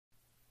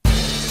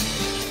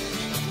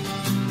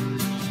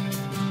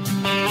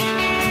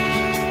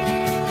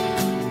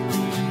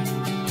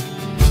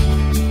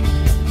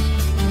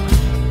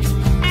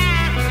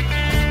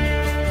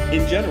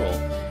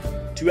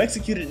To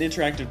execute an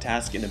interactive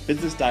task in a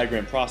business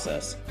diagram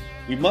process,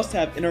 we must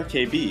have in our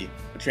KB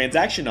a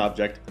transaction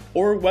object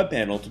or a web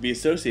panel to be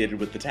associated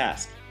with the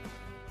task.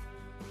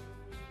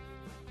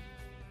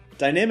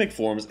 Dynamic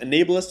forms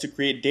enable us to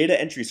create data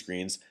entry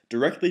screens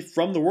directly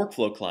from the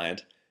workflow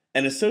client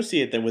and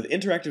associate them with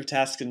interactive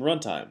tasks in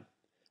runtime,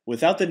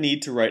 without the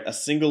need to write a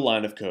single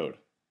line of code.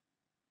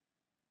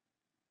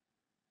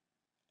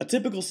 A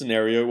typical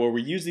scenario where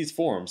we use these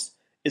forms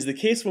is the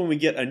case when we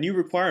get a new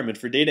requirement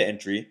for data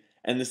entry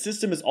and the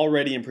system is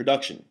already in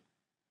production.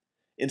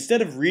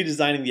 Instead of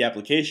redesigning the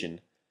application,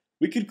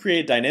 we could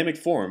create dynamic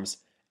forms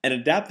and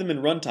adapt them in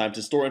runtime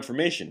to store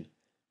information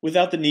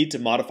without the need to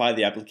modify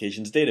the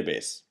application's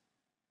database.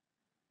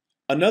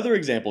 Another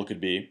example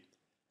could be,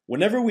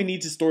 whenever we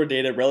need to store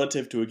data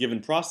relative to a given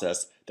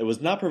process that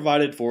was not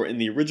provided for in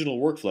the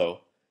original workflow,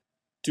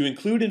 to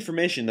include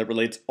information that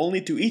relates only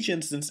to each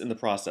instance in the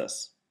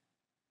process.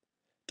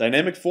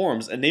 Dynamic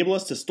forms enable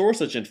us to store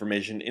such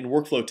information in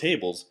workflow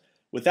tables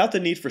without the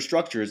need for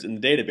structures in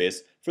the database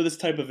for this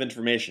type of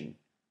information.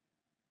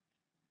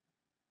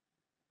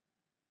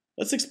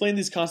 Let's explain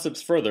these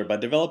concepts further by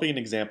developing an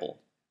example.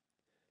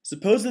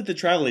 Suppose that the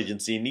travel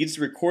agency needs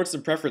to record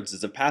some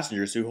preferences of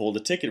passengers who hold a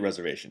ticket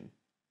reservation.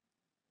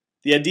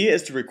 The idea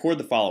is to record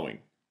the following: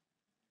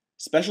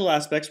 special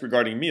aspects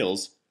regarding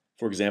meals,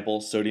 for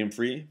example,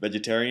 sodium-free,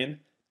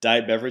 vegetarian,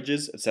 diet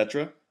beverages,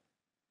 etc.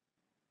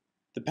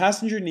 The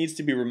passenger needs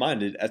to be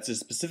reminded as to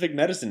specific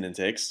medicine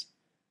intakes,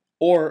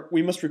 or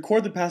we must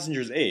record the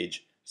passenger's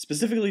age,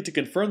 specifically to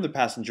confirm the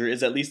passenger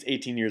is at least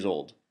 18 years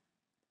old.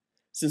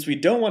 Since we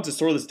don't want to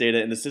store this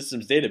data in the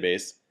system's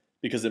database,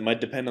 because it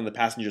might depend on the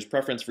passenger's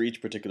preference for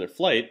each particular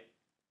flight,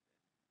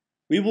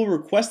 we will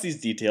request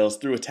these details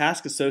through a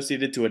task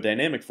associated to a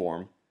dynamic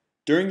form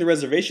during the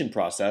reservation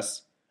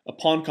process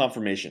upon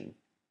confirmation.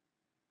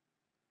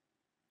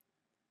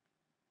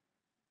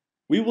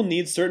 We will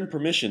need certain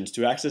permissions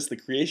to access the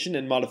creation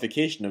and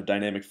modification of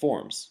dynamic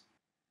forms.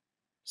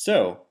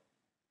 So,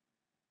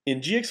 in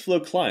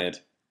GXFlow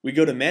Client, we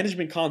go to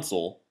Management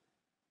Console,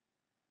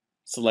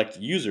 select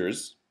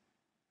Users,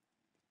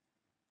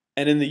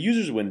 and in the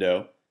Users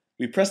window,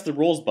 we press the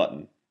Roles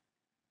button.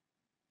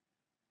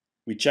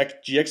 We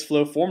check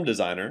GXFlow Form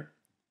Designer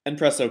and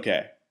press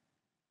OK.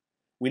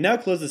 We now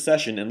close the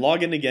session and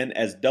log in again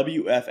as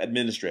WF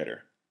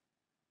Administrator.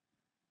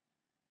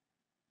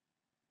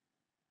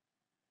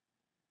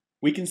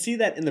 We can see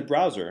that in the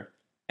browser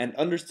and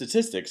under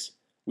Statistics,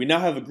 we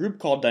now have a group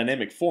called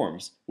Dynamic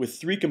Forms with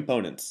 3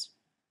 components: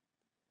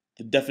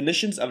 the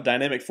definitions of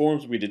dynamic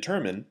forms we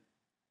determine,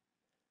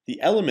 the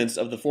elements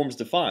of the forms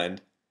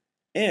defined,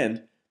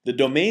 and the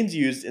domains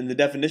used in the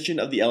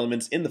definition of the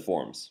elements in the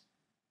forms.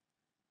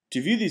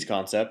 To view these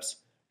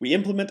concepts, we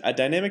implement a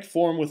dynamic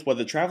form with what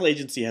the travel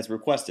agency has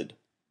requested.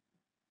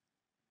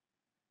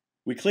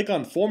 We click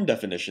on Form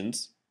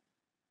Definitions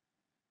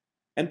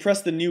and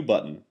press the New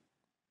button.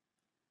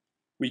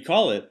 We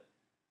call it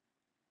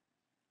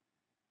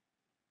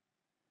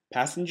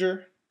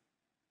Passenger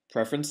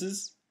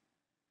Preferences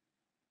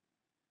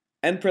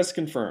and press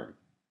Confirm.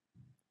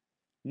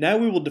 Now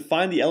we will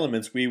define the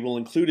elements we will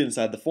include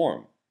inside the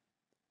form.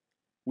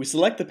 We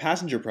select the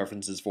Passenger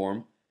Preferences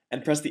form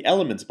and press the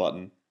Elements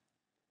button,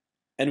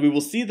 and we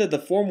will see that the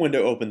form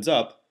window opens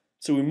up,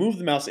 so we move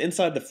the mouse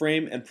inside the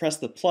frame and press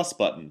the plus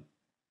button.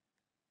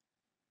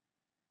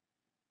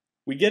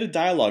 We get a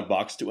dialog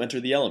box to enter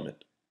the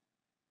element.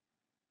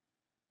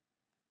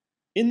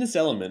 In this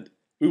element,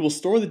 we will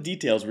store the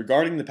details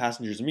regarding the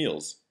passenger's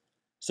meals,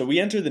 so we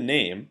enter the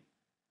name,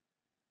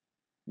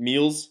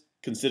 meals,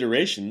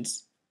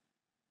 considerations,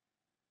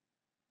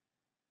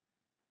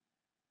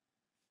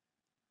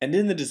 and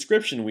in the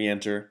description we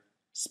enter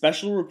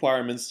special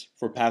requirements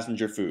for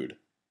passenger food.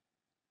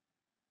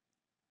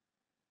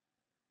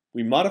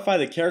 We modify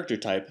the character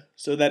type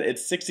so that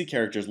it's 60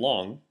 characters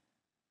long.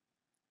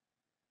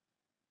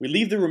 We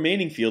leave the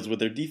remaining fields with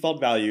their default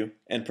value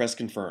and press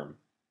Confirm.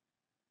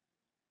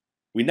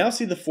 We now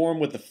see the form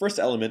with the first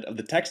element of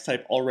the text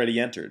type already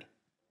entered.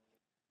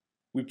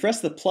 We press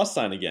the plus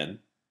sign again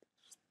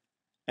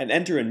and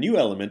enter a new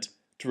element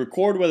to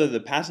record whether the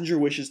passenger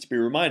wishes to be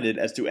reminded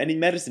as to any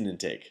medicine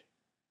intake.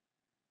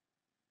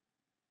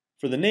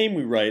 For the name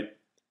we write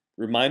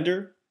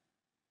Reminder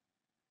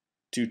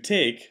to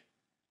take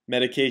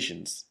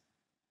medications,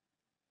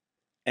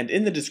 and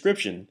in the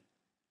description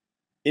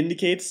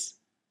indicates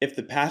if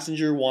the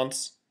passenger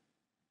wants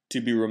to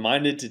be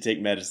reminded to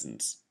take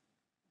medicines.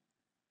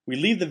 We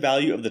leave the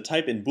value of the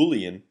type in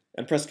Boolean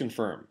and press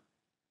Confirm.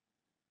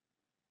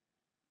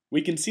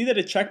 We can see that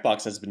a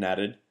checkbox has been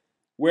added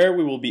where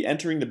we will be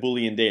entering the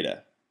Boolean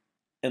data.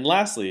 And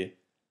lastly,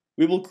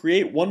 we will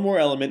create one more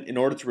element in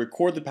order to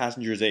record the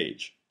passenger's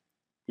age.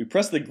 We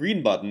press the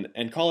green button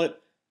and call it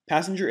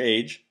passenger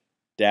age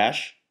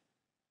dash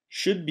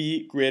should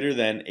be greater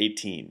than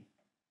 18.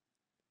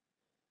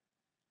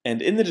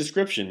 And in the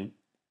description,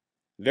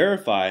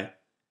 verify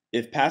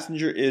if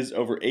passenger is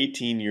over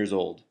 18 years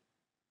old.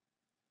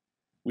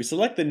 We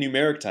select the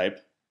numeric type,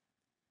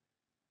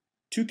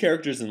 2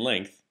 characters in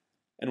length,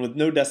 and with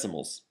no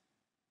decimals.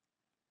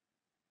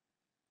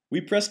 We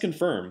press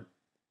confirm,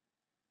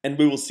 and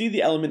we will see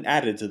the element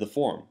added to the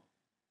form.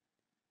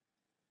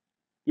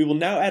 We will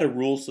now add a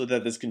rule so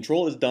that this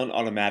control is done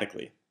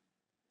automatically.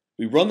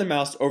 We run the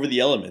mouse over the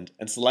element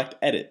and select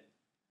Edit.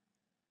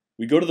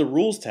 We go to the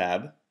Rules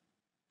tab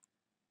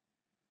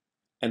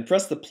and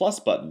press the plus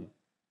button.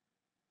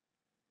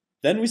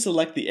 Then we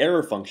select the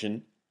error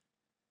function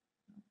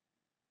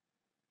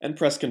and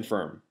press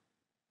confirm.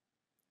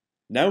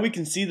 Now we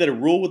can see that a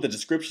rule with the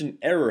description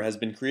error has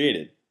been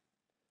created.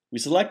 We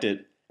select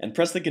it and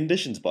press the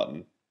conditions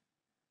button.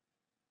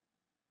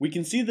 We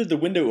can see that the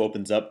window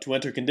opens up to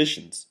enter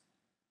conditions.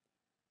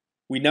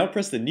 We now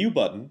press the new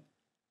button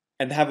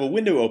and have a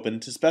window open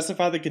to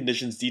specify the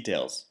conditions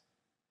details.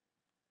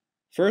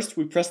 First,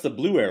 we press the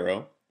blue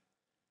arrow,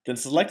 then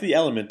select the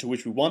element to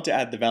which we want to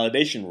add the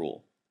validation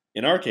rule,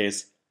 in our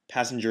case,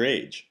 passenger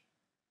age.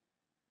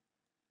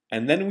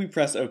 And then we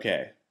press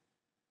OK.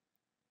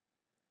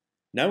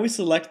 Now we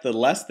select the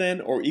less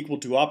than or equal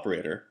to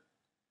operator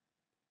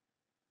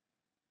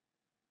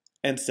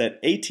and set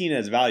 18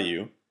 as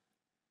value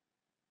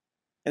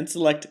and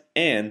select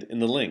AND in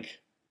the link.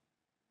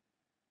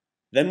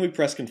 Then we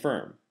press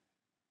confirm.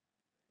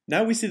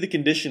 Now we see the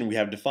condition we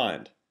have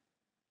defined.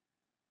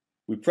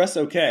 We press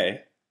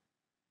OK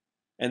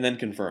and then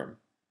confirm.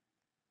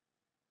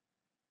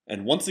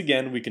 And once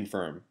again we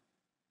confirm.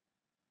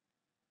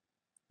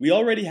 We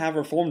already have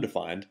our form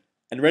defined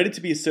and ready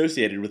to be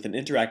associated with an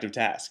interactive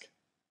task.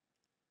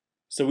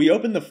 So we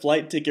open the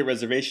flight ticket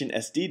reservation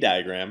SD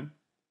diagram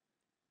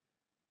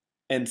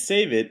and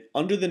save it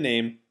under the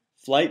name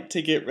Flight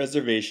Ticket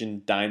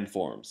Reservation Dyn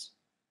Forms.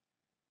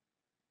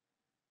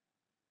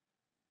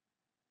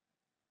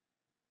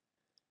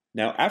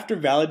 Now, after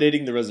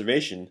validating the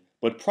reservation,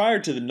 but prior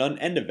to the none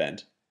end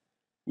event,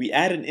 we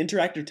add an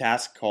interactive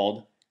task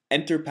called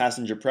Enter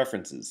Passenger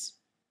Preferences.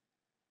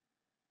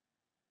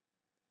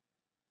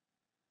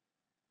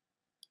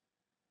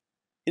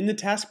 In the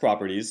task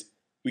properties,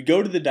 we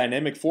go to the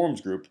Dynamic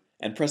Forms group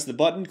and press the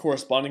button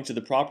corresponding to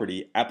the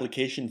property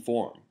Application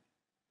Form.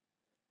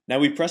 Now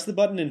we press the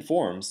button in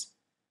Forms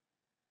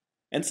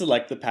and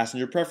select the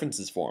Passenger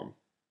Preferences form.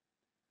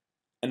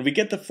 And we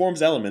get the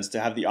form's elements to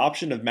have the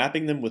option of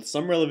mapping them with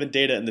some relevant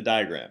data in the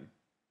diagram.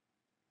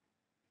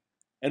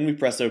 And we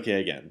press OK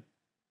again.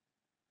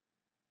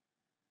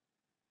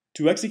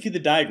 To execute the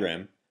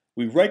diagram,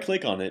 we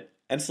right-click on it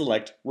and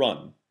select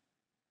Run.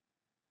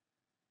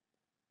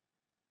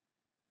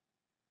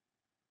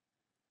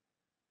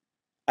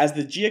 As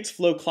the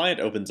GXFlow client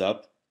opens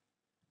up,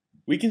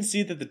 we can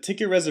see that the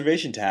ticket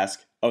reservation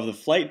task of the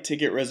flight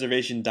ticket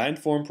reservation Dyn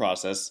form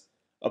process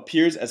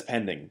appears as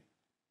pending.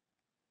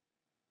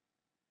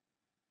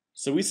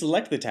 So we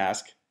select the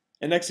task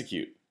and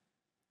execute.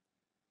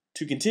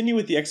 To continue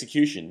with the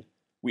execution,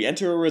 we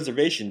enter a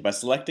reservation by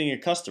selecting a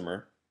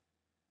customer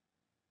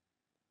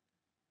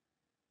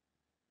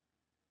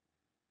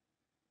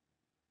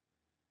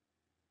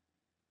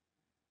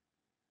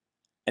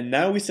and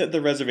now we set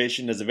the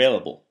reservation as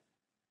available.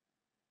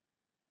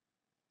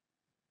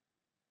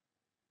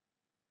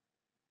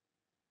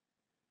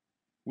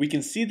 We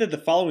can see that the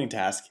following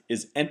task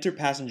is Enter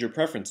Passenger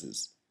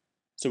Preferences,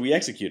 so we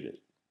execute it.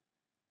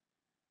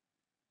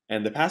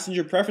 And the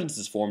Passenger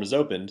Preferences form is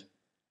opened,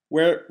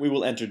 where we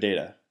will enter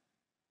data.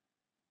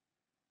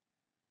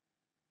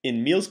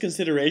 In Meals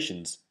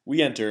Considerations,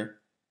 we enter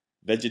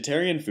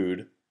vegetarian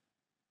food,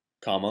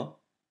 comma,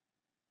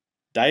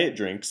 diet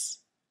drinks,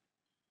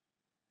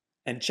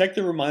 and check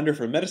the reminder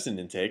for medicine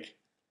intake,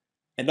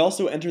 and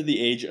also enter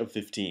the age of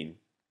 15.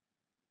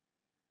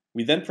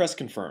 We then press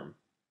confirm.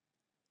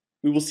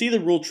 We will see the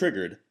rule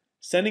triggered,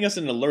 sending us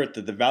an alert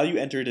that the value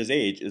entered as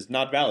age is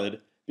not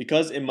valid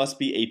because it must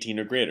be 18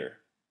 or greater.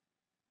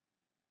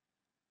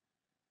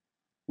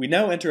 We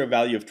now enter a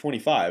value of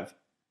 25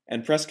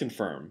 and press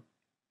confirm.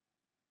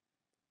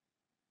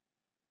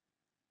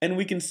 And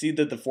we can see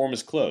that the form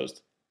is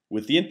closed,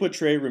 with the input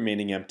tray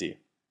remaining empty.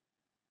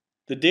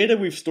 The data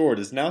we've stored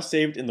is now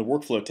saved in the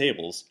workflow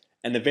tables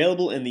and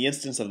available in the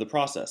instance of the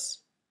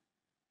process.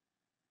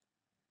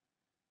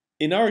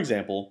 In our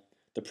example,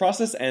 the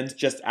process ends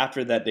just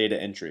after that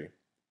data entry.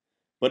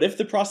 But if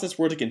the process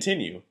were to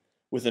continue,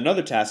 with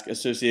another task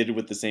associated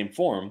with the same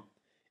form,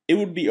 it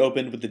would be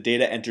opened with the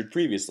data entered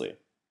previously.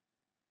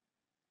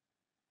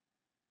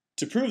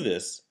 To prove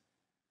this,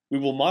 we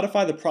will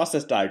modify the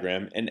process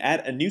diagram and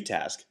add a new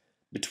task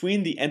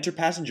between the Enter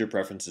Passenger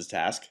Preferences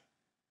task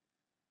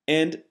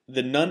and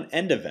the None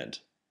End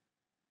event,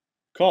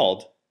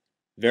 called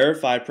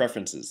Verify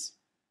Preferences.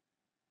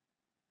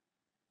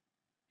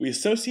 We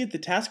associate the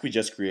task we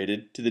just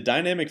created to the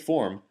dynamic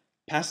form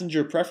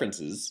Passenger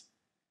Preferences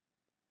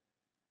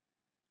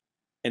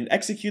and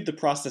execute the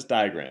process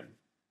diagram.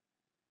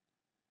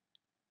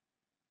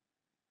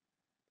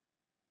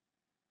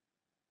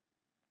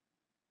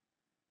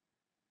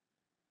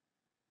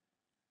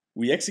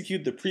 We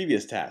execute the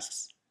previous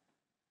tasks.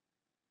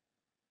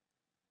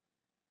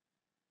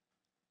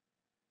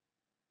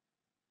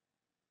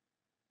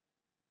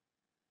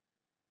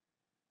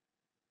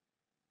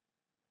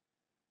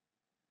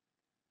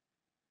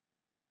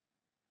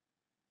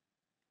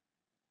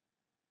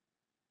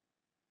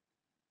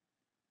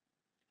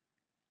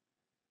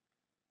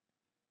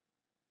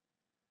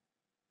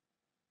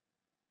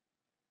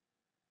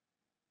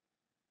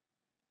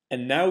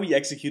 And now we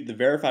execute the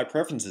verify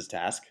preferences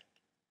task,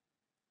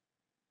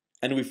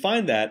 and we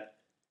find that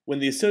when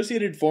the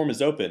associated form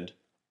is opened,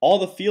 all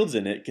the fields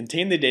in it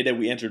contain the data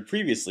we entered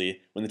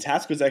previously when the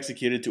task was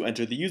executed to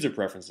enter the user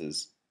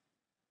preferences.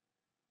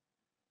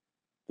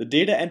 The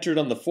data entered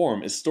on the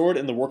form is stored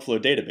in the workflow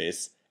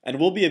database and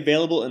will be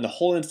available in the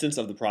whole instance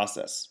of the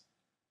process.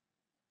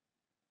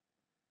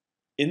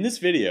 In this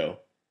video,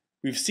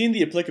 we've seen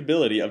the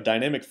applicability of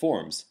dynamic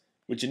forms,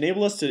 which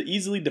enable us to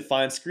easily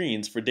define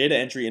screens for data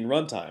entry in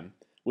runtime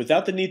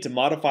without the need to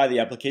modify the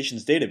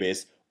application's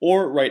database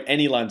or write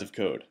any lines of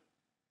code.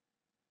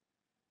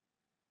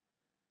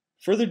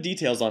 Further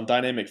details on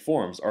dynamic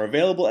forms are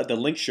available at the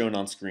link shown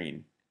on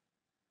screen.